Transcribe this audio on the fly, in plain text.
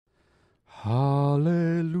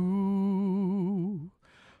Hallelujah,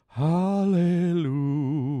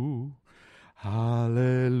 hallelujah,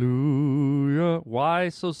 hallelujah. Why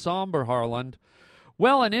so somber, Harland?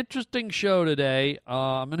 Well, an interesting show today.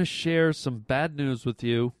 I'm going to share some bad news with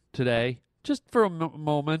you today, just for a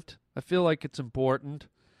moment. I feel like it's important.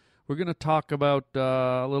 We're going to talk about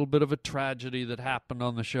a little bit of a tragedy that happened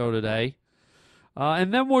on the show today.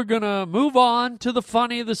 And then we're going to move on to the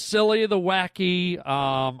funny, the silly, the wacky.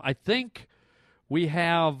 I think we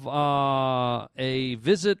have a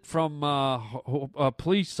visit from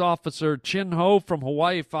police officer Chin Ho from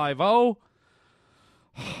Hawaii Five-0.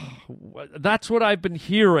 That's what I've been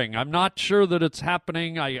hearing. I'm not sure that it's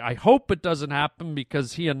happening. I hope it doesn't happen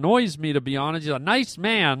because he annoys me, to be honest. He's a nice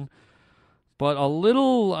man, but a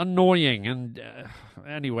little annoying. And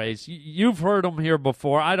anyways, you've heard him here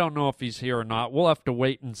before. I don't know if he's here or not. We'll have to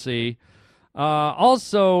wait and see.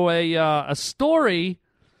 Also, a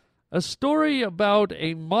story about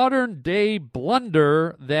a modern-day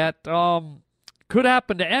blunder that could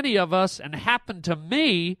happen to any of us and happened to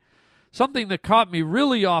me. Something that caught me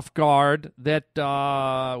really off guard that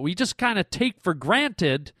we just kind of take for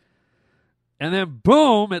granted, and then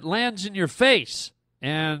boom, it lands in your face.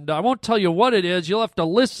 And I won't tell you what it is. You'll have to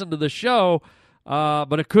listen to the show,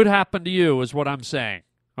 but it could happen to you is what I'm saying.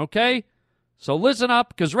 Okay? So listen up,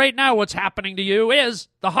 because right now what's happening to you is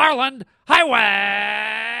the Harland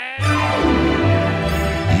Highway!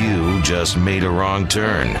 You just made a wrong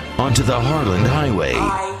turn onto the Harland Highway.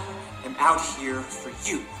 I am out here for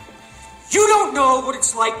you. You don't know what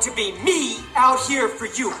it's like to be me out here for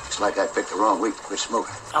you. It's like I picked the wrong week to quit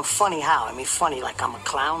smoking. I'm funny how? I mean, funny like I'm a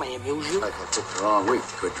clown, I amuse you. Like I picked the wrong week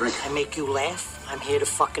to quit drinking. I make you laugh. I'm here to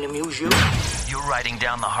fucking amuse you. You're riding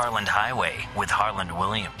down the Harland Highway with Harland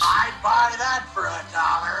Williams. I'd buy that for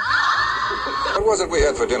 $1. What was it we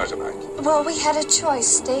had for dinner tonight? Well, we had a choice,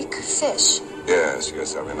 steak, fish. Yes,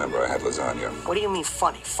 I remember. I had lasagna. What do you mean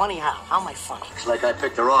funny? Funny how? How am I funny? It's like I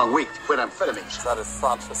picked the wrong week to quit amphetamines. That is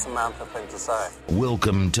such a Samantha thing to say.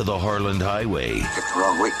 Welcome to the Harland Highway. Picked the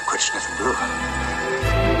wrong week to quit sniffing glue.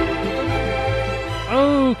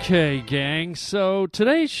 Okay, gang, so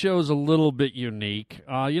today's show's a little bit unique.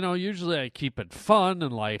 Usually I keep it fun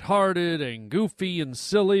and lighthearted and goofy and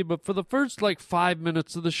silly, but for the first, 5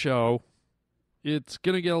 minutes of the show, it's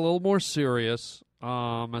going to get a little more serious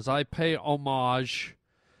as I pay homage,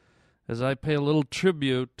 as I pay a little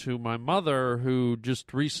tribute to my mother, who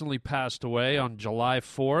just recently passed away on July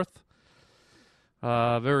 4th.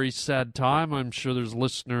 Very sad time. I'm sure there's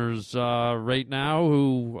listeners right now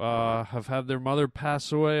who have had their mother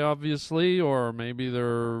pass away, obviously, or maybe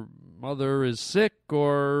their mother is sick,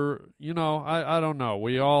 or, I don't know.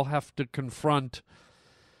 We all have to confront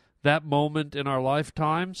that moment in our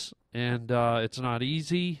lifetimes, and it's not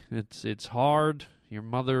easy. It's hard. Your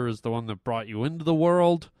mother is the one that brought you into the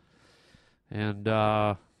world, and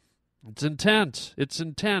it's intense. It's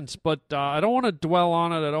intense, but I don't want to dwell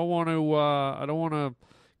on it. I don't want to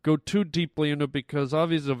go too deeply into it because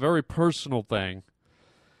obviously it's a very personal thing.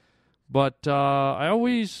 But I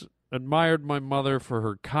always admired my mother for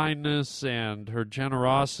her kindness and her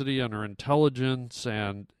generosity and her intelligence,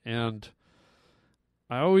 and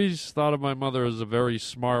I always thought of my mother as a very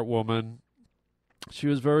smart woman. She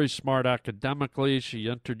was very smart academically. She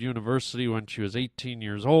entered university when she was 18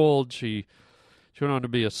 years old. She went on to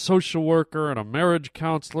be a social worker and a marriage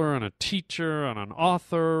counselor and a teacher and an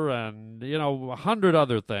author and, 100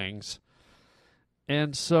 other things.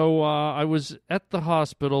 And so I was at the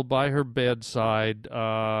hospital by her bedside,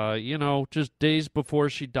 just days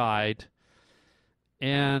before she died.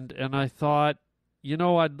 And I thought,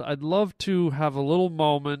 I'd love to have a little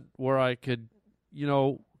moment where I could,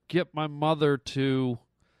 get my mother to,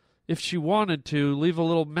 if she wanted to, leave a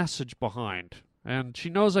little message behind. And she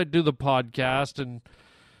knows I do the podcast, and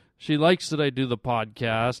she likes that I do the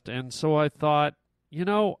podcast. And so I thought, I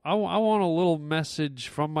want a little message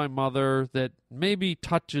from my mother that maybe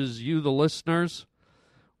touches you, the listeners,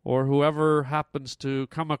 or whoever happens to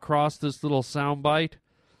come across this little soundbite.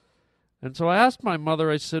 And so I asked my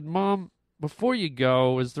mother, I said, Mom, before you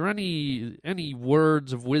go, is there any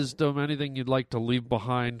words of wisdom, anything you'd like to leave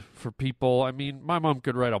behind for people? I mean, my mom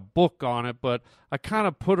could write a book on it, but I kind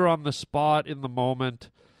of put her on the spot in the moment.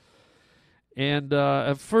 And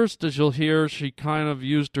at first, as you'll hear, she kind of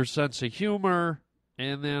used her sense of humor,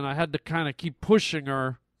 and then I had to kind of keep pushing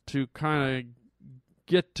her to kind of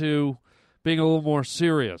get to being a little more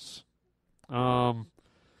serious. And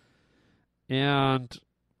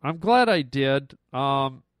I'm glad I did.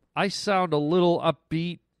 I sound a little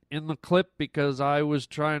upbeat in the clip because I was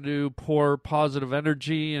trying to pour positive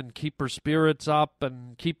energy and keep her spirits up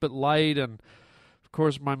and keep it light. And, of of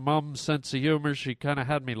course, my mom's sense of humor, she kind of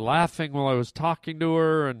had me laughing while I was talking to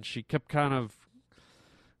her, and she kept kind of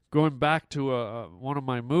going back to one of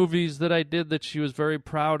my movies that I did that she was very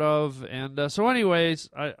proud of. And so anyways,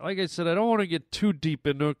 like I said, I don't want to get too deep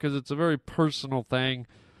into it because it's a very personal thing.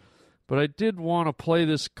 But I did want to play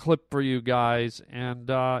this clip for you guys, and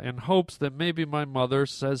in hopes that maybe my mother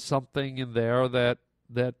says something in there that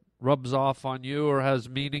rubs off on you or has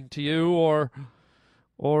meaning to you or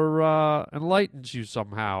enlightens you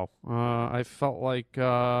somehow. I felt like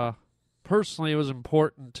personally it was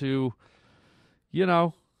important to,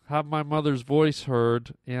 have my mother's voice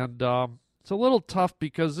heard, and it's a little tough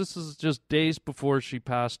because this is just days before she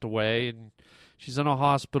passed away, and she's in a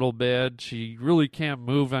hospital bed. She really can't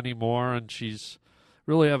move anymore, and she's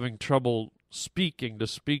really having trouble speaking. To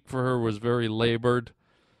speak for her was very labored,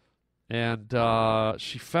 and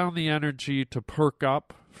she found the energy to perk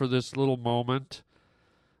up for this little moment,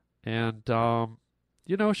 and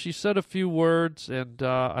she said a few words, and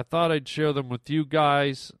I thought I'd share them with you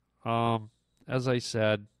guys. As I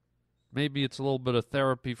said, maybe it's a little bit of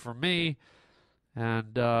therapy for me,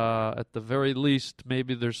 and at the very least,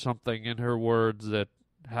 maybe there's something in her words that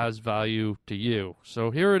has value to you.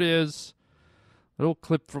 So here it is, a little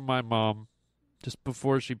clip from my mom just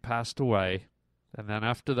before she passed away. And then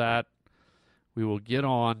after that, we will get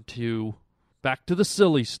on to back to the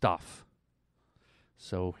silly stuff.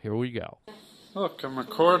 So here we go. Look, I'm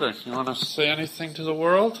recording. You want to say anything to the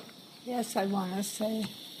world? Yes, I want to say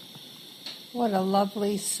what a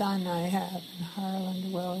lovely son I have in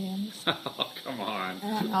Harland Williams. Oh, come on.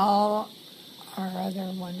 And all our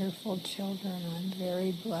other wonderful children. I'm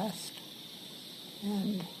very blessed.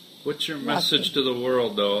 And what's your message to the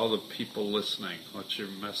world, though, all the people listening? What's your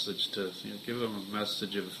message to, give them a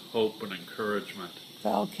message of hope and encouragement?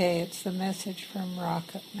 Okay, it's the message from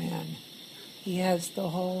Rocket Man. He has the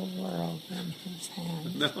whole world in his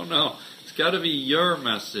hands. No. It's got to be your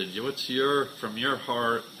message. What's from your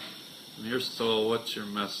heart, from your soul, what's your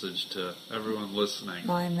message to everyone listening?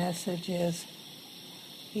 My message is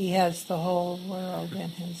he has the whole world in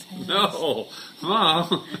his hands. No,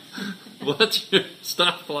 Mom.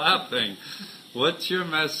 Stop laughing. What's your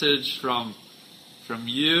message from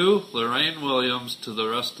you, Lorraine Williams, to the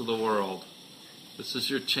rest of the world? This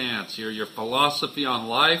is your chance. Your philosophy on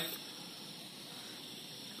life.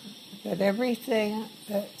 That everything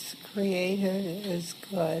that's created is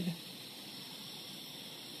good.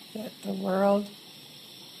 That the world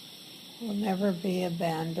will never be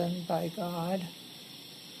abandoned by God.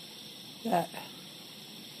 That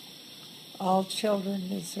all children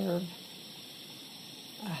deserve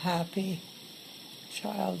a happy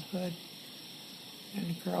childhood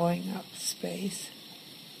and growing up space.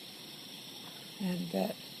 And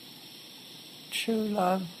that true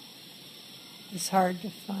love is hard to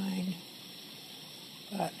find,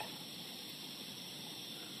 but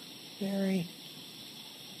very,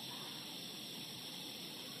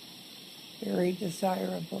 very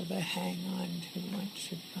desirable to hang on to once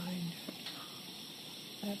you find it.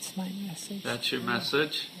 That's my message. That's your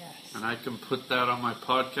message? Yes. And I can put that on my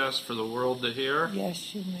podcast for the world to hear?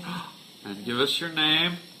 Yes, you may. And give us your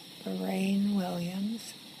name. Lorraine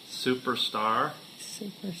Williams. Superstar.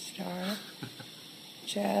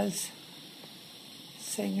 Jazz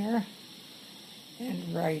singer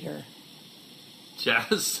and writer.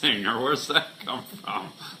 Jazz singer? Where's that come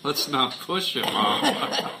from? Let's not push it, Mom.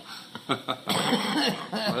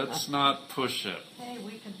 Let's not push it. Hey,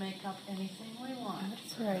 we can make up anything we want.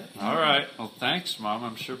 That's right. All right. Well, thanks, Mom.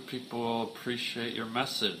 I'm sure people will appreciate your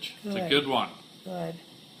message. Good. It's a good one. Good.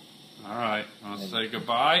 All right. Want to say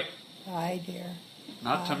goodbye? Bye, dear.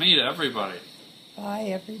 Not to me, to everybody. Bye,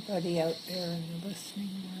 everybody out there in the listening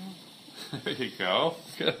world. There you go.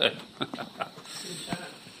 Good.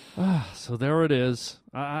 So there it is.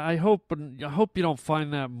 I hope you don't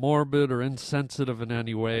find that morbid or insensitive in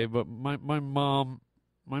any way. But my mom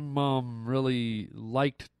really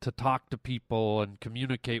liked to talk to people and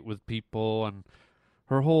communicate with people, and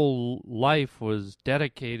her whole life was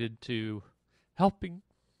dedicated to helping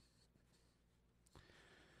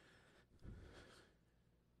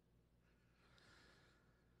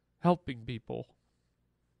people.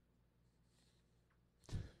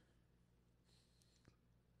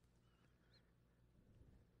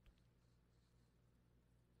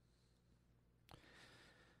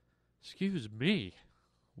 Excuse me.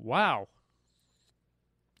 Wow.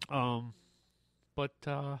 But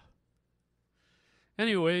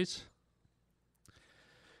anyways,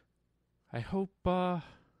 I hope there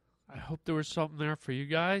was something there for you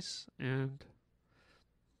guys, and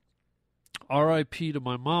R.I.P. to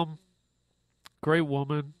my mom. Great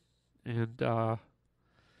woman, and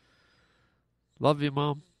Love you,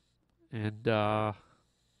 Mom. And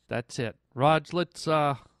that's it. Raj, let's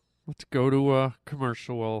go to a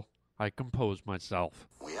commercial while I compose myself.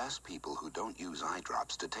 We ask people who don't use eye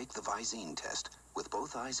drops to take the Visine test. With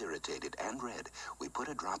both eyes irritated and red, we put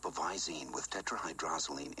a drop of Visine with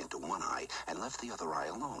tetrahydrozoline into one eye and left the other eye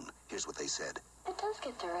alone. Here's what they said. It does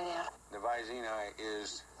get the red out. The Visine eye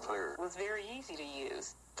is clear. It was very easy to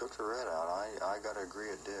use. Took the red out. I gotta agree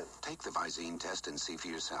it did. Take the Visine test and see for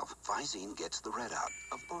yourself. Visine gets the red out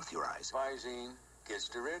of both your eyes. Visine gets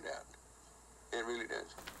the red out. It really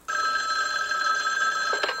does.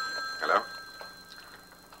 Hello?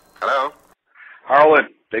 Hello? Harlan,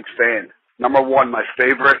 big fan. Number one, my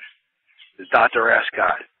favorite is Dr.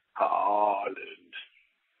 Ascot. Harlan.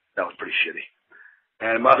 That was pretty shitty.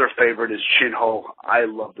 And my other favorite is Chin Ho. I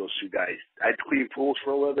love those two guys. I clean pools for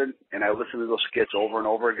a living, and I listen to those skits over and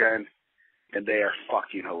over again, and they are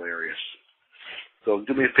fucking hilarious. So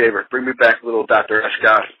do me a favor. Bring me back little Dr.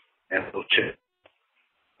 Ascot and little Chin.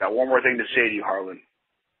 Got one more thing to say to you, Harlan.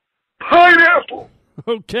 Pineapple!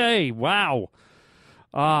 Okay, wow.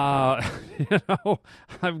 I'm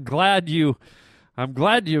glad you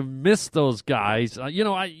missed those guys.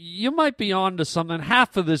 You might be on to something.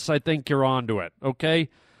 Half of this, I think you're on to it, okay?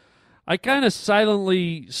 I kind of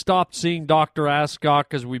silently stopped seeing Dr. Ascot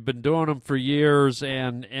because we've been doing them for years,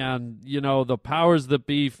 and the powers that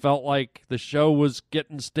be felt like the show was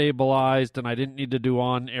getting stabilized and I didn't need to do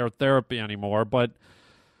on-air therapy anymore, but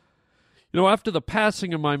after the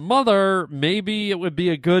passing of my mother, maybe it would be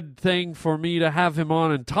a good thing for me to have him on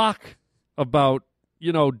and talk about,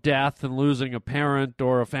 death and losing a parent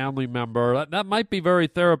or a family member. That might be very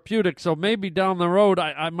therapeutic, so maybe down the road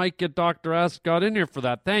I might get Dr. Ascot in here for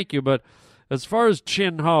that. Thank you. But as far as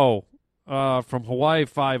Chin Ho from Hawaii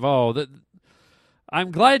Five-0,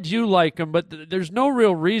 I'm glad you like him, but there's no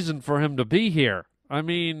real reason for him to be here. I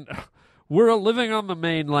mean, we're living on the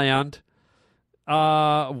mainland.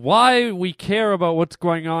 Why we care about what's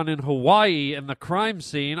going on in Hawaii and the crime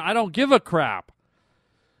scene, I don't give a crap.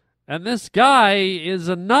 And this guy is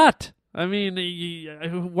a nut. I mean,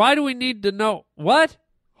 why do we need to know? What?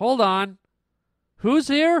 Hold on. Who's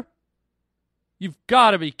here? You've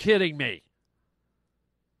got to be kidding me.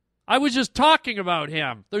 I was just talking about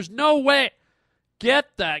him. There's no way. Get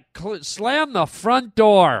that. Slam the front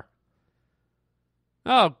door.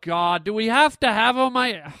 Oh, God. Do we have to have him?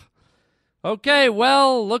 Okay,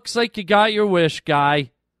 well, looks like you got your wish,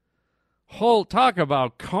 guy. Talk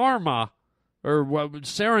about karma or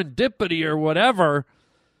serendipity or whatever.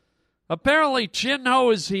 Apparently, Chin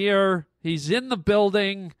Ho is here. He's in the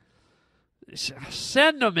building.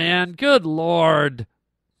 Send him in. Good Lord.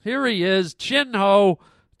 Here he is, Chin Ho,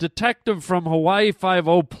 detective from Hawaii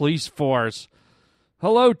Five-0 Police Force.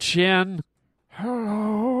 Hello, Chin.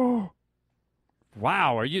 Hello.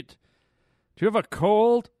 Wow, do you have a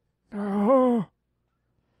cold? No.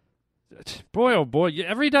 Boy, oh boy,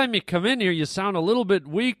 every time you come in here, you sound a little bit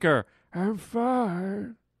weaker. I'm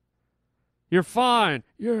fine. You're fine?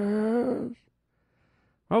 Yes.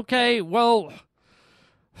 Okay, well,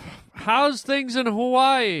 how's things in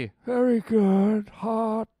Hawaii? Very good.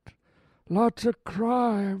 Hot. Lots of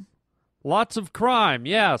crime. Lots of crime,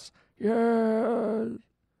 yes. Yes.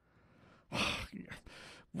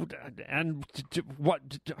 And what?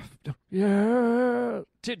 Yeah.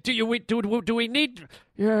 Do we need?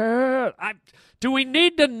 Yeah. Do we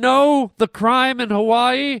need to know the crime in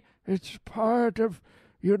Hawaii? It's part of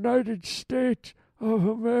United States of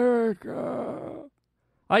America.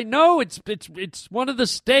 I know it's one of the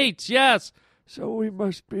states. Yes. So we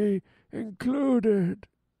must be included.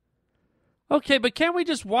 Okay, but can't we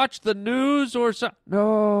just watch the news or something?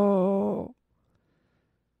 No.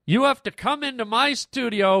 You have to come into my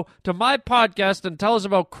studio, to my podcast, and tell us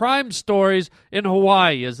about crime stories in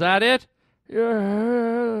Hawaii. Is that it?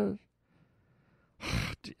 Yes.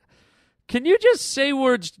 Can you just say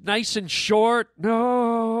words nice and short?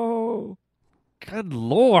 No. Good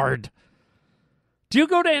Lord. Do you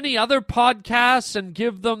go to any other podcasts and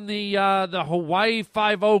give them the Hawaii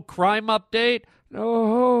Five-0 crime update?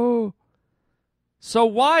 No. So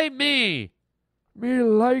why me? Me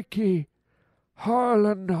likey.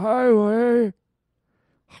 Harlan Highway.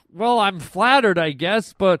 Well, I'm flattered, I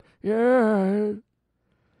guess, but... Yeah.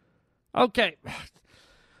 Okay.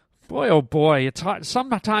 Boy, oh boy, it's hard.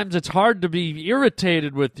 Sometimes it's hard to be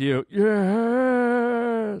irritated with you.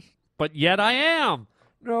 Yes. But yet I am.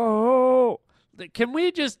 No. Can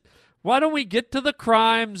we just... Why don't we get to the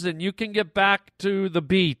crimes and you can get back to the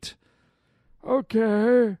beat?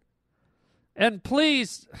 Okay. And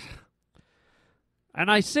please... And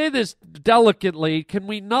I say this delicately, can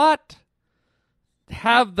we not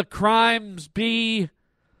have the crimes be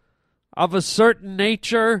of a certain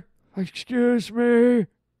nature? Excuse me?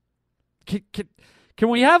 Can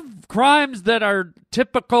we have crimes that are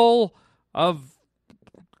typical of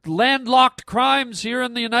landlocked crimes here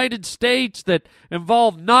in the United States that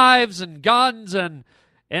involve knives and guns and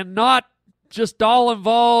not just all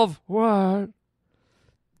involve what?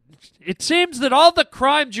 It seems that all the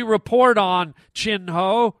crimes you report on,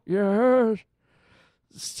 Chin-Ho, yes,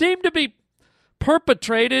 seem to be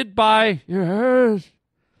perpetrated by, yes,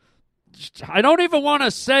 I don't even want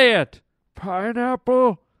to say it.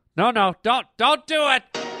 Pineapple? No, don't do it.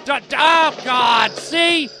 Oh, God,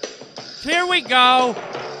 see? Here we go.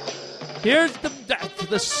 Here's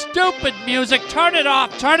the stupid music. Turn it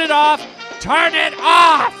off, turn it off, turn it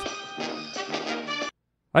off!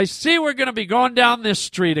 I see we're going to be going down this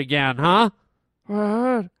street again, huh?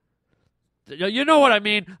 What? You know what I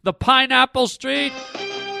mean. The Pineapple Street.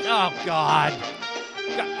 Oh, God.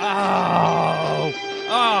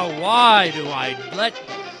 Oh, why do I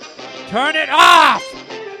turn it off?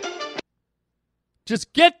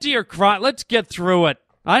 Just get to your crime. Let's get through it.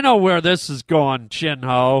 I know where this is going,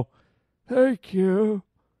 Chin-Ho. Thank you.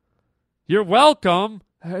 You're welcome.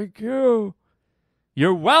 Thank you.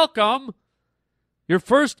 You're welcome. Your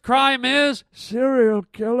first crime is? Serial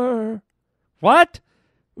killer. What?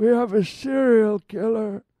 We have a serial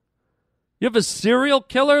killer. You have a serial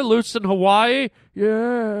killer loose in Hawaii?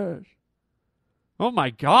 Yes. Oh, my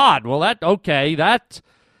God. Well, that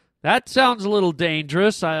sounds a little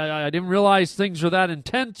dangerous. I didn't realize things were that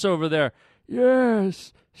intense over there.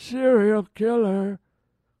 Yes, serial killer.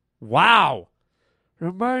 Wow.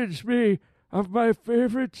 Reminds me of my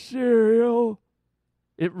favorite cereal.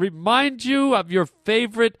 It reminds you of your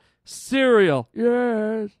favorite cereal?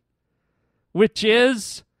 Yes. Which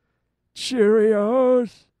is?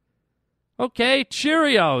 Cheerios. Okay,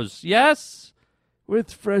 Cheerios, yes?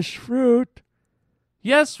 With fresh fruit.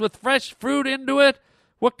 Yes, with fresh fruit into it?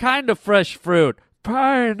 What kind of fresh fruit?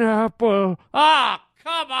 Pineapple. Ah,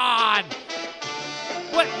 come on!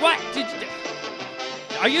 What did you...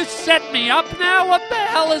 Are you setting me up now? What the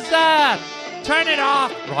hell is that? Turn it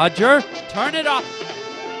off, Roger. Turn it off.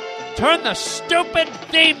 Turn the stupid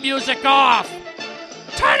theme music off.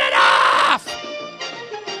 Turn it off!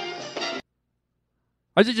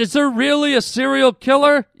 Is there really a serial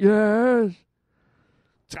killer? Yes.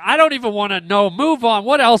 I don't even want to know. Move on.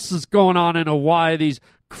 What else is going on in Hawaii? These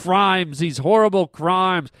crimes, these horrible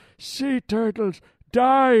crimes. Sea turtles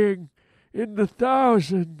dying in the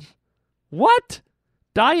thousands. What?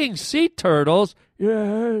 Dying sea turtles?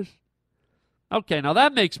 Yes. Okay, now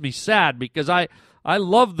that makes me sad because I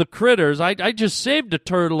love the critters. I just saved a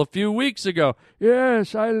turtle a few weeks ago.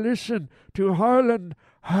 Yes, I listened to Harland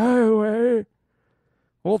Highway.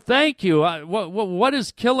 Well, thank you. What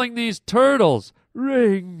is killing these turtles?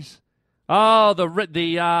 Rings. Oh,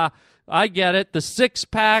 I get it. The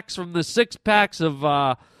 6-packs from the 6-packs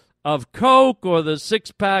of Coke or the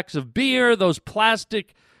 6-packs of beer, those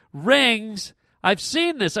plastic rings. I've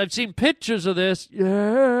seen this. I've seen pictures of this.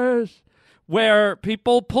 Yes. Where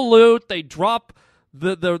people pollute, they drop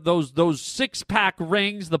those 6-pack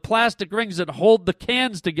rings, the plastic rings that hold the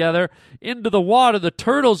cans together, into the water. The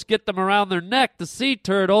turtles get them around their neck, the sea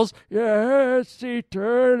turtles. Yes, sea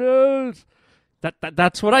turtles.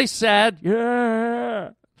 That's what I said.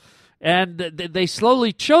 Yeah. And they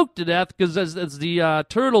slowly choke to death because as the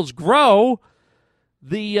turtles grow,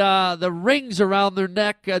 the rings around their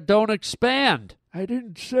neck don't expand. I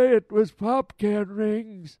didn't say it was pop can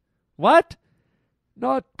rings. What?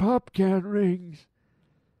 Not pop can rings.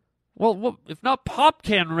 Well, if not pop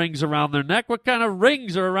can rings around their neck, what kind of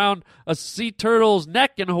rings are around a sea turtle's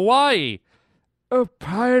neck in Hawaii? A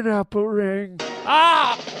pineapple ring.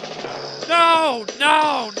 Ah! No!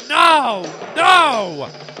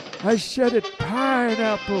 I said it,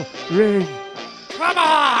 pineapple ring. Come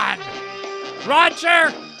on!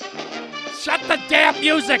 Roger! Shut the damn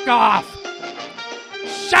music off!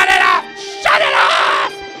 Shut it off! Shut it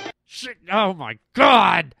off! Oh, my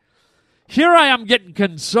God. Here I am getting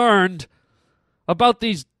concerned about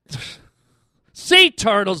these sea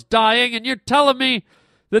turtles dying, and you're telling me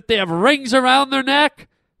that they have rings around their neck?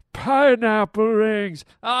 Pineapple rings.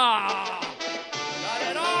 Ah! Shut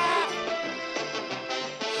it off!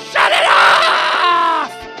 Shut it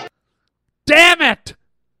off! Damn it!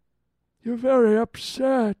 You're very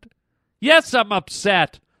upset. Yes, I'm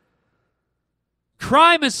upset.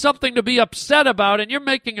 Crime is something to be upset about, and you're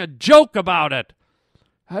making a joke about it.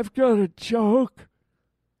 I've got a joke.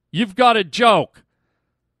 You've got a joke?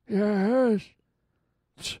 Yes.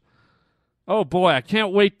 Oh, boy, I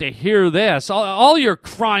can't wait to hear this. All your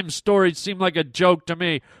crime stories seem like a joke to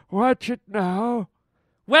me. Watch it now.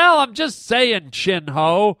 Well, I'm just saying,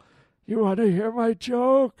 Chin-Ho. You want to hear my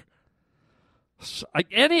joke?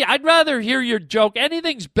 I'd rather hear your joke.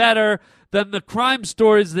 Anything's better than the crime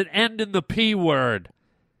stories that end in the P word.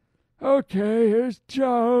 Okay, here's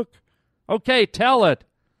joke. Okay, tell it.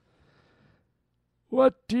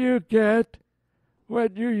 What do you get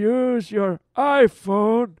when you use your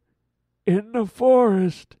iPhone in the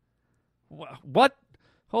forest? What?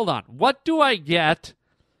 Hold on. What do I get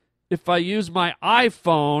if I use my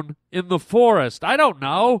iPhone in the forest? I don't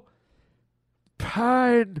know.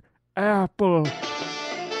 Pineapple.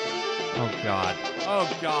 Oh, God.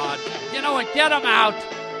 Oh, God. You know what? Get him out.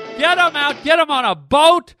 Get him out. Get him on a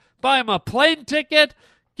boat. Buy him a plane ticket.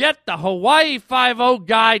 Get the Hawaii Five-0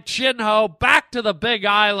 guy, Chin-Ho, back to the Big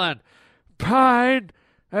Island. Pine,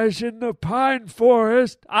 as in the pine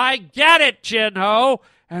forest. I get it, Chin-Ho.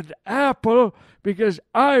 And apple, because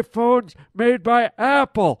iPhone's made by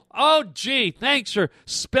Apple. Oh, gee, thanks for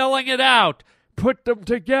spelling it out. Put them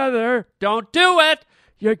together. Don't do it.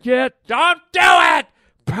 You get... Don't do it!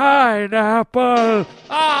 Pineapple.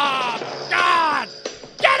 Oh, God!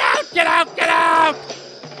 Get out, get out, get out!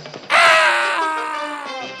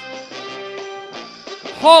 Ah!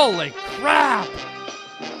 Holy crap!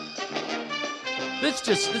 This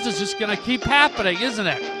is just going to keep happening, isn't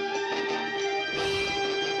it?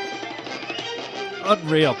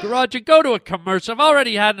 Unreal. Roger, go to a commercial. I've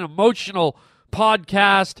already had an emotional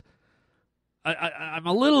podcast. I'm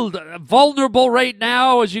a little vulnerable right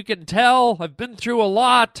now, as you can tell. I've been through a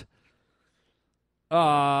lot.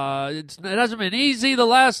 It hasn't been easy the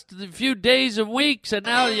last few days and weeks, and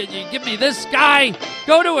now you give me this guy.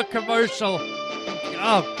 Go to a commercial.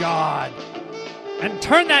 Oh, God. And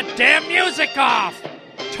turn that damn music off.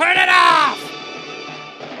 Turn it off.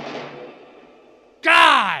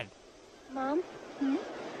 God. Mom?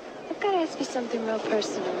 I've got to ask you something real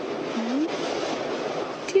personal.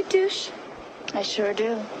 Do you douche? I sure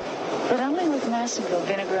do. But only with Massengill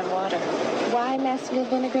vinegar and water. Why Massengill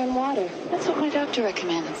vinegar and water? That's what my doctor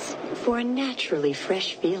recommends. For a naturally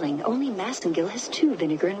fresh feeling, only Massengill has 2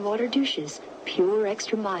 vinegar and water douches. Pure,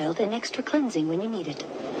 extra mild, and extra cleansing when you need it.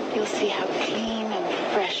 You'll see how clean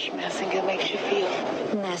and fresh Massengill makes you feel.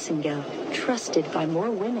 Massengill, trusted by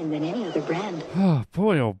more women than any other brand. Oh,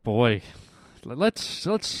 boy, oh, boy. Let's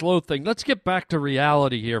slow things. Let's get back to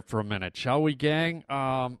reality here for a minute, shall we, gang?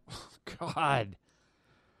 God.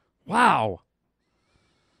 Wow.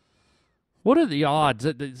 What are the odds?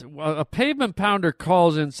 A pavement pounder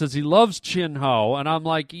calls in and says he loves Chin-Ho, and I'm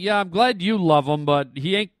like, yeah, I'm glad you love him, but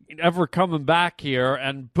he ain't ever coming back here.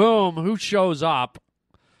 And boom, who shows up?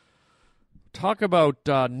 Talk about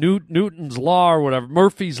Newton's Law or whatever,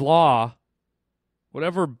 Murphy's Law.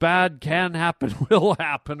 Whatever bad can happen will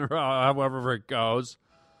happen, or however it goes.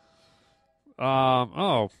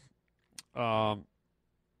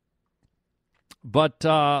 But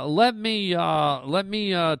let me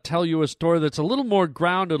tell you a story that's a little more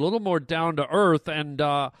grounded, a little more down to earth, and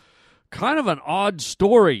kind of an odd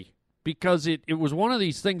story because it was one of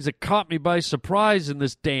these things that caught me by surprise in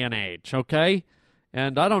this day and age. Okay,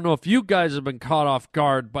 and I don't know if you guys have been caught off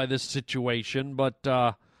guard by this situation, but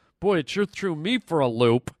boy, it sure threw me for a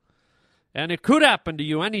loop, and it could happen to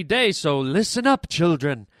you any day. So listen up,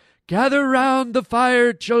 children. Gather round the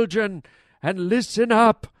fire, children, and listen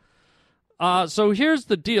up. So here's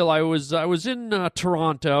the deal. I was in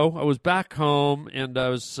Toronto. I was back home, and I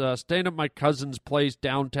was staying at my cousin's place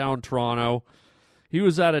downtown Toronto. He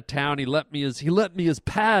was out of town. He let me his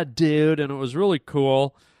pad, dude, and it was really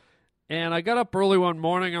cool. And I got up early one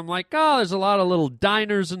morning. I'm like, oh, there's a lot of little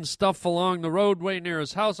diners and stuff along the roadway near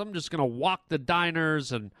his house. I'm just gonna walk the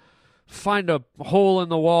diners and find a hole in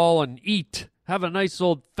the wall and eat. Have a nice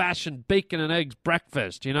old-fashioned bacon and eggs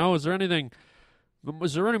breakfast. You know, was there any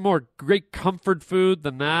more great comfort food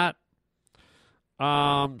than that?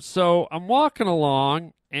 So I'm walking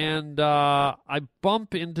along, and I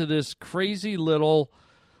bump into this crazy little,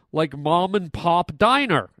 like, mom-and-pop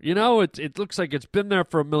diner. You know, it looks like it's been there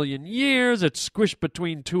for a million years. It's squished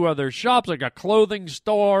between 2 other shops, like a clothing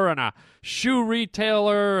store and a shoe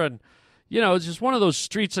retailer. And, you know, it's just one of those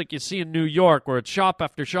streets like you see in New York where it's shop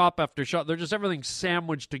after shop after shop. They're just everything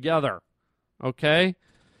sandwiched together, okay?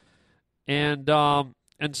 And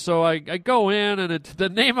so I go in, and the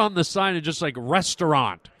name on the sign is just like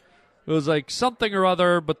restaurant. It was like something or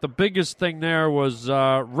other, but the biggest thing there was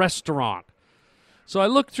restaurant. So I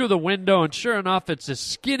look through the window, and sure enough, it's a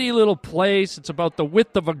skinny little place. It's about the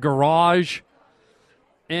width of a garage,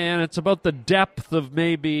 and it's about the depth of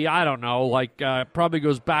maybe, I don't know, like probably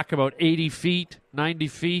goes back about 80 feet, 90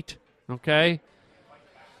 feet, okay?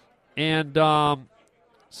 And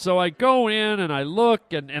So I go in and I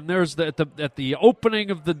look, and there's at the opening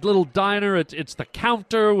of the little diner, it's the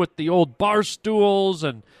counter with the old bar stools,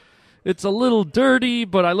 and it's a little dirty,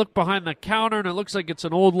 but I look behind the counter, and it looks like it's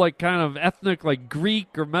an old, like, kind of ethnic, like,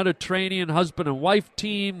 Greek or Mediterranean husband and wife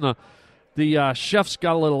team. The chef's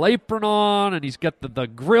got a little apron on, and he's got the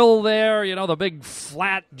grill there, you know, the big,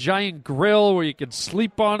 flat, giant grill where you could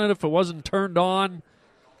sleep on it if it wasn't turned on.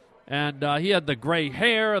 And he had the gray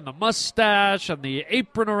hair and the mustache and the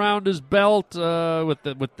apron around his belt with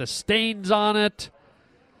the stains on it.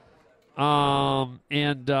 And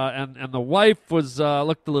the wife was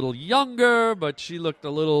looked a little younger, but she looked a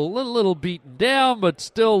little beaten down, but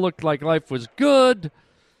still looked like life was good.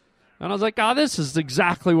 And I was like, this is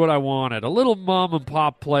exactly what I wanted. A little mom and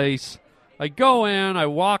pop place. I go in, I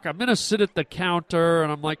walk, I'm going to sit at the counter,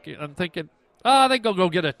 and I'm thinking, I think I'll go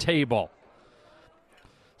get a table.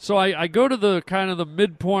 So I go to the kind of the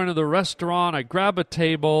midpoint of the restaurant, I grab a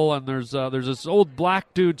table, and there's this old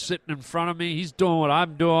black dude sitting in front of me. He's doing what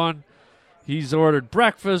I'm doing. He's ordered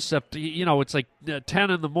breakfast. It's like 10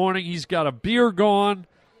 in the morning. He's got a beer going.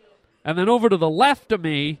 And then over to the left of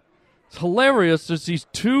me, it's hilarious. There's these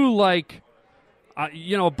two, like,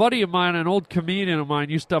 a buddy of mine, an old comedian of mine,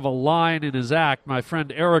 used to have a line in his act. My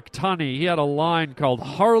friend Eric Tunney, he had a line called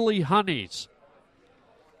Harley Honeys.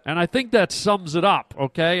 And I think that sums it up,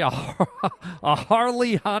 okay? A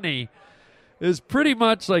Harley Honey is pretty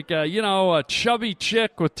much like a chubby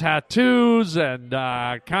chick with tattoos and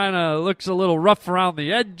kind of looks a little rough around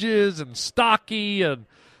the edges and stocky and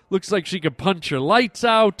looks like she could punch your lights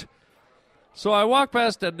out. So I walk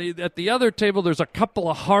past, and at the other table, there's a couple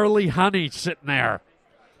of Harley Honeys sitting there.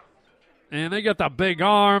 And they got the big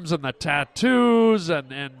arms and the tattoos,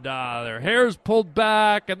 and their hair's pulled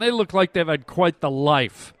back, and they look like they've had quite the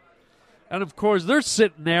life. And, of course, they're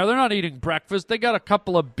sitting there. They're not eating breakfast. They got a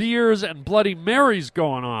couple of beers and Bloody Marys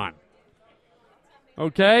going on.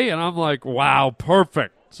 Okay? And I'm like, wow,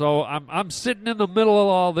 perfect. So I'm sitting in the middle of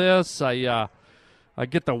all this. I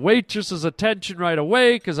get the waitress's attention right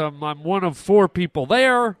away because I'm one of 4 people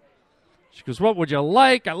there. She goes, what would you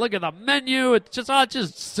like? I look at the menu. It's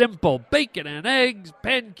just simple. Bacon and eggs,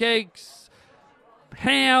 pancakes,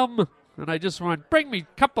 ham. And I just went, bring me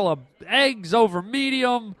a couple of eggs over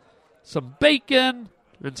medium, some bacon,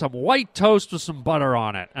 and some white toast with some butter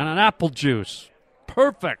on it, and an apple juice.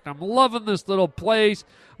 Perfect. I'm loving this little place.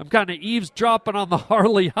 I'm kind of eavesdropping on the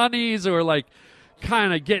Harley Honeys who are, like,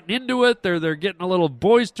 kind of getting into it. They're getting a little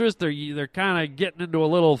boisterous. They're kind of getting into a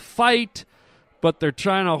little fight, but they're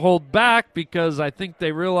trying to hold back because I think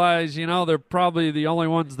they realize, they're probably the only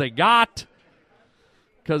ones they got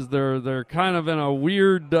because they're kind of in a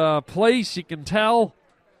weird place, you can tell.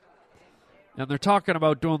 And they're talking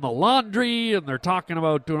about doing the laundry, and they're talking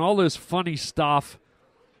about doing all this funny stuff.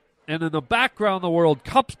 And in the background, the World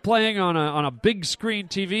Cup's playing on a big screen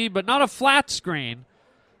TV, but not a flat screen.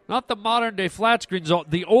 Not the modern-day flat screens,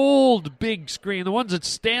 the old big screen, the ones that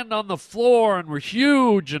stand on the floor and were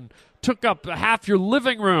huge and took up half your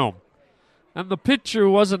living room. And the picture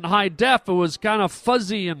wasn't high def. It was kind of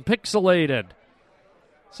fuzzy and pixelated.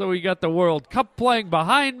 So we got the World Cup playing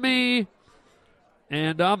behind me,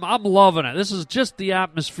 and I'm loving it. This is just the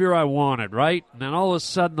atmosphere I wanted, right? And then all of a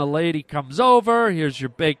sudden the lady comes over. Here's your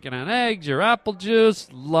bacon and eggs, your apple juice.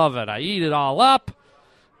 Love it. I eat it all up.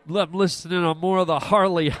 I'm listening on more of the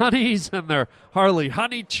Harley Honeys and their Harley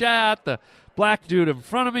Honey chat. The black dude in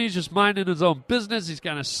front of me is just minding his own business. He's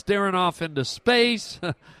kind of staring off into space.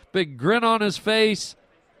 Big grin on his face.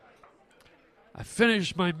 I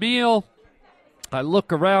finish my meal. I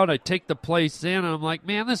look around. I take the place in, and I'm like,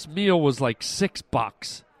 man, this meal was like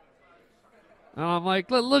 $6. And I'm like,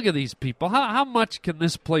 look at these people. How much can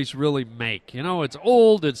this place really make? It's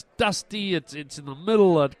old. It's dusty. It's in the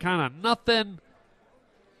middle of kind of nothing.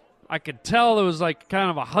 I could tell it was like kind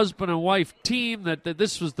of a husband and wife team, that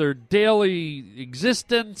this was their daily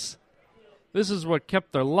existence. This is what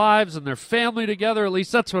kept their lives and their family together. At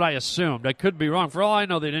least that's what I assumed. I could be wrong. For all I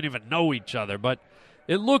know, they didn't even know each other. But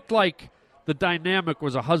it looked like the dynamic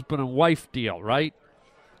was a husband and wife deal, right?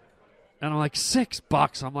 And I'm like,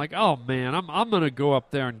 $6. I'm like, oh, man, I'm going to go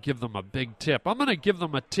up there and give them a big tip. I'm going to give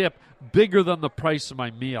them a tip bigger than the price of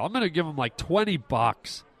my meal. I'm going to give them like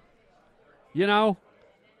 $20.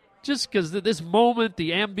 Just because this moment,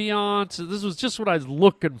 the ambiance, this was just what I was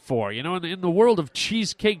looking for. In the world of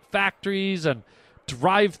cheesecake factories and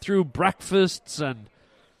drive-through breakfasts and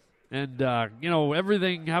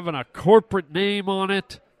everything having a corporate name on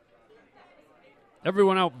it.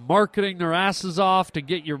 Everyone out marketing their asses off to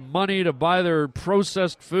get your money to buy their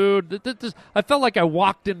processed food. I felt like I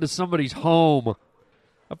walked into somebody's home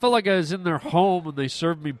I felt like I was in their home and they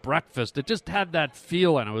served me breakfast. It just had that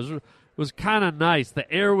feeling. It was kind of nice. The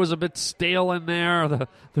air was a bit stale in there.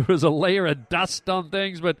 There was a layer of dust on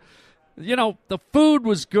things, but the food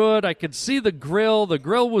was good. I could see the grill. The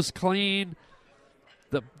grill was clean.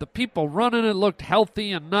 The people running it looked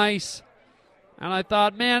healthy and nice. And I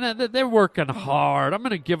thought, man, they're working hard. I'm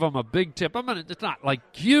going to give them a big tip. It's not like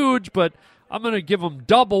huge, but I'm going to give them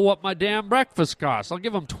double what my damn breakfast costs. I'll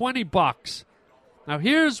give them $20. Now,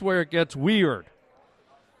 here's where it gets weird.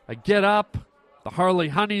 I get up. The Harley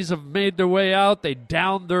Honeys have made their way out. They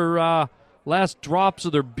downed their last drops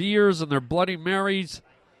of their beers and their Bloody Marys.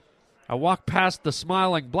 I walk past the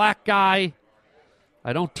smiling black guy.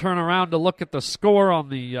 I don't turn around to look at the score on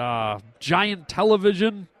the giant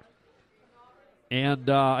television. And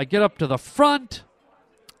I get up to the front,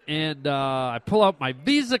 and I pull out my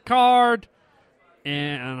Visa card,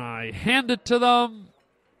 and I hand it to them.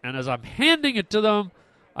 And as I'm handing it to them,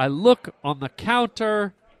 I look on the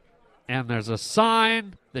counter, and there's a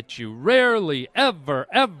sign that you rarely, ever,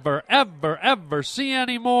 ever, ever, ever see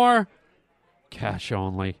anymore. Cash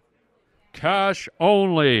only. Cash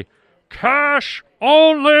only. Cash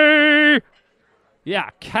only. Yeah,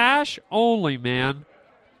 cash only, man.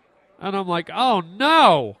 And I'm like, oh,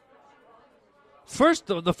 no.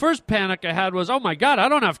 The first panic I had was, oh, my God, I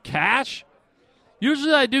don't have cash.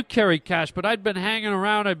 Usually I do carry cash, but I'd been hanging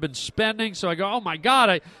around. I'd been spending. So I go, oh, my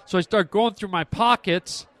God. So I start going through my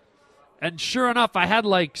pockets. And sure enough, I had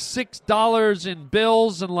like $6 in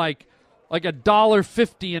bills and like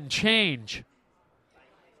 $1.50 in change.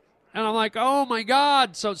 And I'm like, oh, my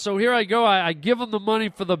God. So here I go. I give them the money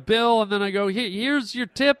for the bill, and then I go, here's your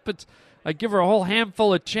tip. I give her a whole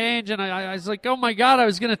handful of change, and I was like, oh, my God, I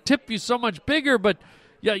was going to tip you so much bigger, but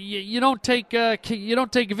you don't take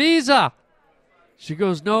Visa. She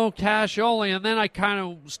goes, no, cash only. And then I kind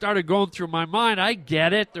of started going through my mind. I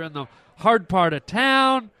get it. They're in the hard part of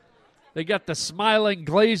town. They got the smiling,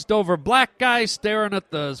 glazed-over black guy staring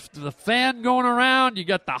at the fan going around. You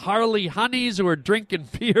got the Harley Honeys who are drinking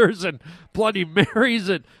beers and Bloody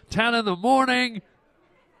Marys at 10 in the morning.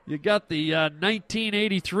 You got the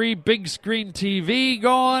 1983 big screen TV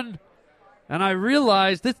going. And I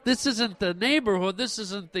realized this isn't the neighborhood. This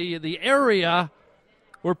isn't the area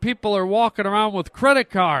where people are walking around with credit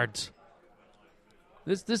cards.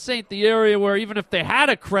 This ain't the area where even if they had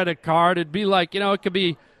a credit card, it'd be like, it could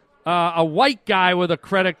be a white guy with a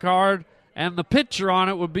credit card, and the picture on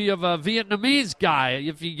it would be of a Vietnamese guy,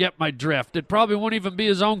 if you get my drift. It probably wouldn't even be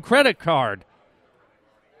his own credit card.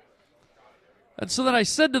 And so then I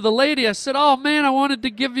said to the lady, I said, oh, man, I wanted to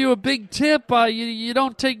give you a big tip. You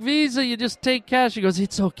don't take Visa, you just take cash. She goes,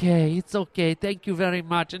 it's okay, thank you very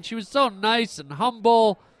much. And she was so nice and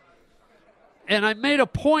humble. And I made a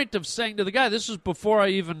point of saying to the guy, this was before I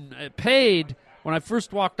even paid. When I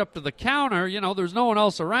first walked up to the counter, there's no one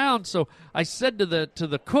else around. So I said to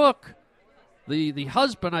the cook, the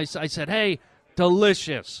husband, I said, hey,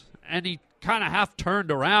 delicious. And he kind of half turned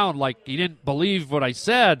around like he didn't believe what I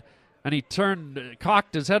said. And he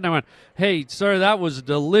cocked his head, and I went, hey, sir, that was a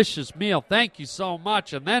delicious meal. Thank you so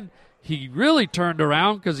much. And then he really turned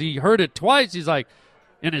around because he heard it twice. He's like,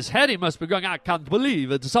 in his head, he must be going, I can't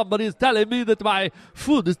believe it. Somebody is telling me that my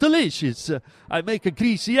food is delicious. I make a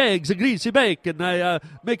greasy eggs, a greasy bacon. I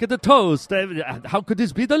make it a toast. How could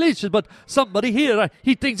this be delicious? But somebody here,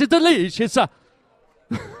 he thinks it's delicious.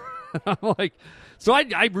 I'm like... So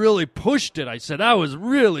I really pushed it. I said, that was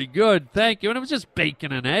really good, thank you. And it was just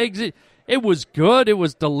bacon and eggs. It was good. It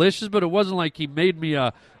was delicious, but it wasn't like he made me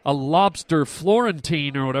a lobster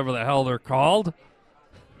Florentine or whatever the hell they're called,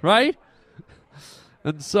 right?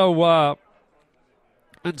 And so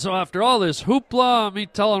after all this hoopla, me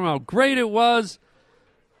telling him how great it was,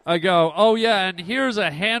 I go, oh, yeah, and here's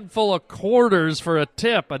a handful of quarters for a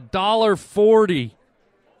tip, $1.40.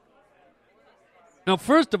 Now,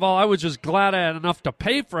 first of all, I was just glad I had enough to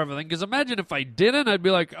pay for everything, because imagine if I didn't, I'd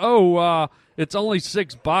be like, it's only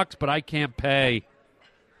 $6, but I can't pay.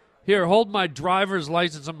 Here, hold my driver's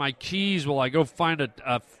license and my keys while I go find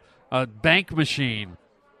a bank machine.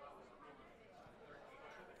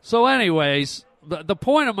 So anyways, the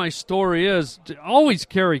point of my story is to always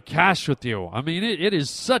carry cash with you. I mean, it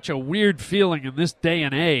is such a weird feeling in this day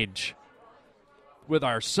and age. With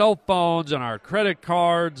our cell phones and our credit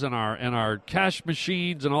cards and our cash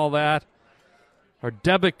machines and all that, our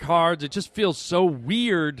debit cards, it just feels so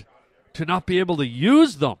weird to not be able to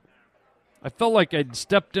use them. I felt like I'd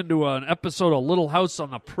stepped into an episode of Little House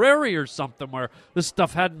on the Prairie or something where this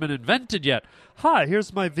stuff hadn't been invented yet. Hi,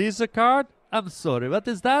 here's my Visa card. I'm sorry, what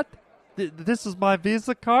is that? This is my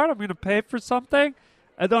Visa card? I'm going to pay for something?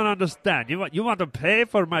 I don't understand. You want to pay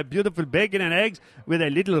for my beautiful bacon and eggs with a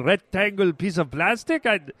little rectangle piece of plastic?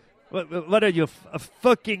 What are you, a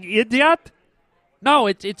fucking idiot? No,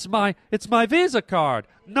 it's my Visa card.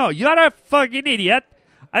 No, you're a fucking idiot.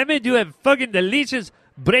 I made you a fucking delicious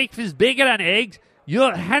breakfast bacon and eggs.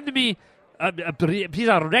 You're handing me a piece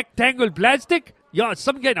of rectangle plastic? You're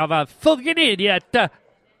some kind of a fucking idiot.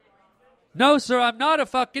 No, sir, I'm not a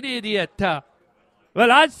fucking idiot.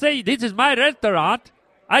 Well, I'd say this is my restaurant.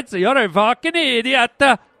 I'd say you're a fucking idiot.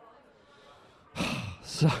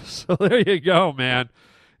 So there you go, man.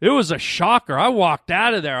 It was a shocker. I walked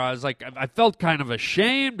out of there. I was like, I felt kind of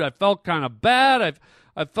ashamed. I felt kind of bad.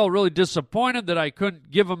 I felt really disappointed that I couldn't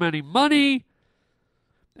give them any money.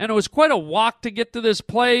 And it was quite a walk to get to this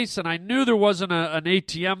place, and I knew there wasn't an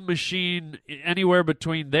ATM machine anywhere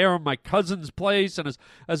between there and my cousin's place. And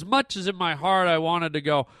as much as in my heart I wanted to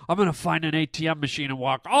go, I'm going to find an ATM machine and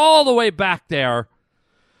walk all the way back there,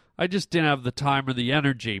 I just didn't have the time or the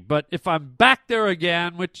energy. But if I'm back there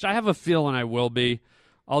again, which I have a feeling I will be,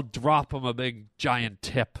 I'll drop them a big giant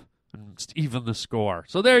tip and even the score.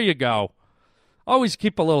 So there you go. Always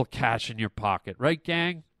keep a little cash in your pocket, right,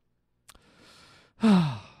 gang?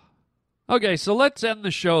 Okay, so let's end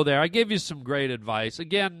the show there. I gave you some great advice.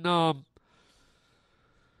 Again,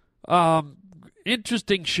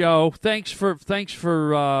 interesting show. Thanks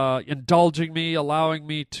for indulging me, allowing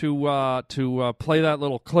me to play that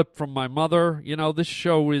little clip from my mother. You know, this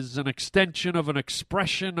show is an extension of an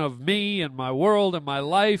expression of me and my world and my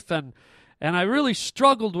life, and I really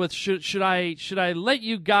struggled with should I let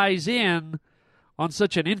you guys in on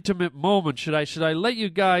such an intimate moment? Should I let you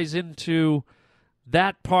guys into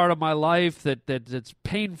that part of my life that's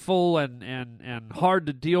painful and hard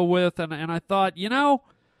to deal with? And I thought,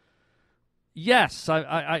 yes,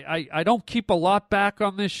 I don't keep a lot back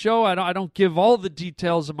on this show. I don't give all the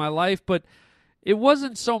details of my life, but it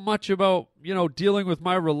wasn't so much about, dealing with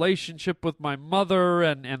my relationship with my mother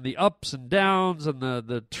and the ups and downs and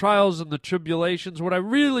the trials and the tribulations. What I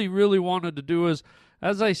really, really wanted to do is,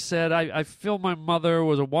 as I said, I feel my mother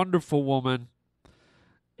was a wonderful woman,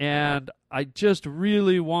 and I just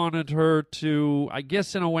really wanted her to, I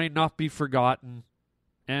guess in a way, not be forgotten.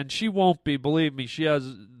 And she won't be, believe me. She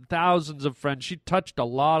has thousands of friends. She touched a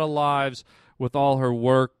lot of lives with all her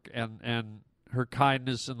work and her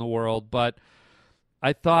kindness in the world. But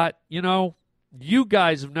I thought, you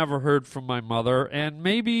guys have never heard from my mother, and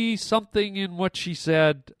maybe something in what she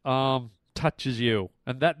said touches you,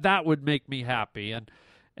 and that would make me happy.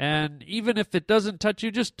 And even if it doesn't touch you,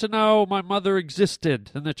 just to know my mother existed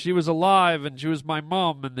and that she was alive and she was my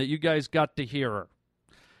mom and that you guys got to hear her.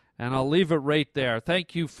 And I'll leave it right there.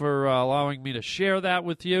 Thank you for allowing me to share that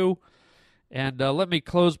with you. And let me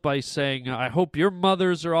close by saying I hope your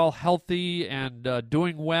mothers are all healthy and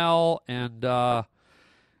doing well, and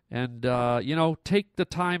take the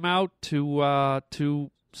time out to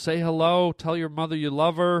say hello, tell your mother you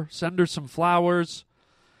love her, send her some flowers.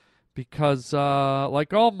 Because,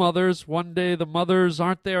 like all mothers, one day the mothers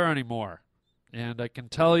aren't there anymore. And I can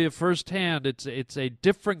tell you firsthand, it's a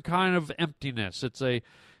different kind of emptiness. It's a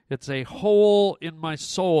hole in my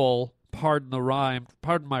soul, pardon the rhyme,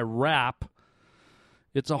 pardon my rap.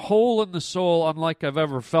 It's a hole in the soul unlike I've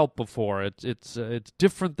ever felt before. It's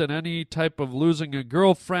different than any type of losing a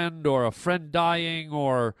girlfriend or a friend dying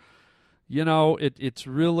or... it's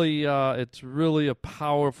really a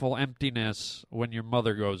powerful emptiness when your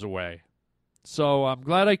mother goes away. So I'm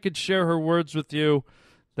glad I could share her words with you.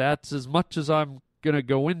 That's as much as I'm going to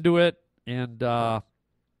go into it. And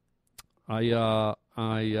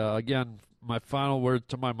again, my final words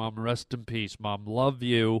to my mom, rest in peace, Mom. Love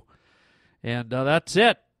you. And that's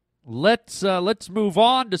it. Let's move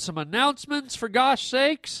on to some announcements, for gosh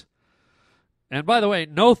sakes. And by the way,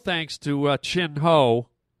 no thanks to Chin Ho.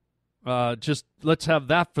 Just let's have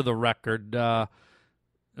that for the record.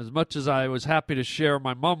 As much as I was happy to share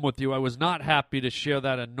my mom with you, I was not happy to share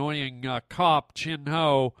that annoying cop, Chin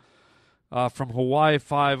Ho, from Hawaii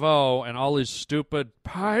Five-0 and all his stupid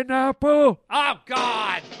pineapple. Oh,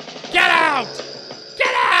 God! Get out!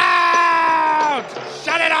 Get out!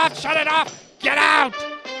 Shut it off! Shut it off! Get out!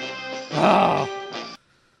 Oh.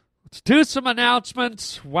 Let's do some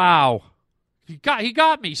announcements. Wow. He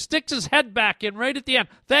got me. Sticks his head back in right at the end.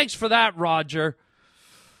 Thanks for that, Roger.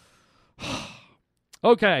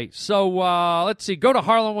 Okay, so let's see. Go to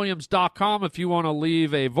harlanwilliams.com if you want to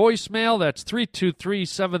leave a voicemail. That's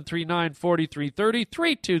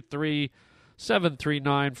 323-739-4330,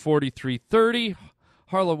 323-739-4330,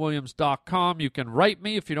 harlanwilliams.com. You can write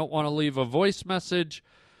me if you don't want to leave a voice message.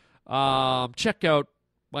 Check out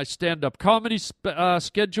my stand-up comedy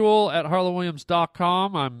schedule at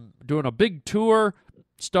harlanwilliams.com. I'm doing a big tour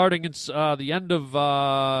starting in the end of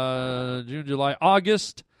June, July,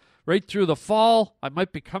 August, right through the fall. I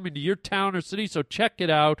might be coming to your town or city, so check it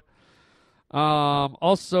out.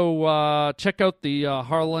 Also, check out the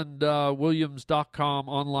HarlandWilliams.com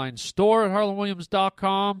online store at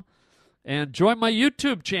HarlandWilliams.com. And join my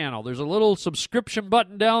YouTube channel. There's a little subscription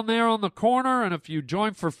button down there on the corner, and if you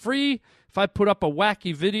join for free, if I put up a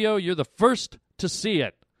wacky video, you're the first to see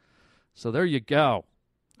it. So there you go.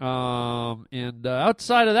 And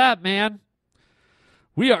outside of that, man,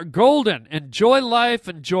 we are golden. Enjoy life.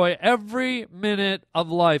 Enjoy every minute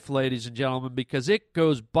of life, ladies and gentlemen, because it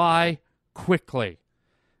goes by quickly.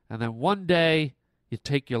 And then one day, you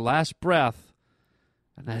take your last breath,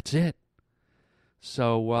 and that's it.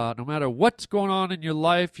 So no matter what's going on in your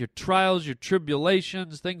life, your trials, your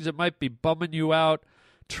tribulations, things that might be bumming you out,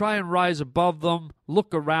 try and rise above them,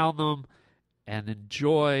 look around them, and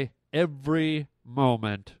enjoy every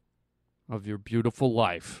moment of your beautiful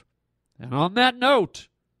life. And on that note,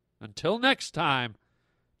 until next time,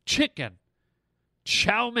 chicken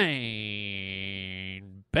chow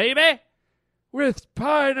mein, baby, with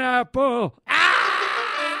pineapple. Ah!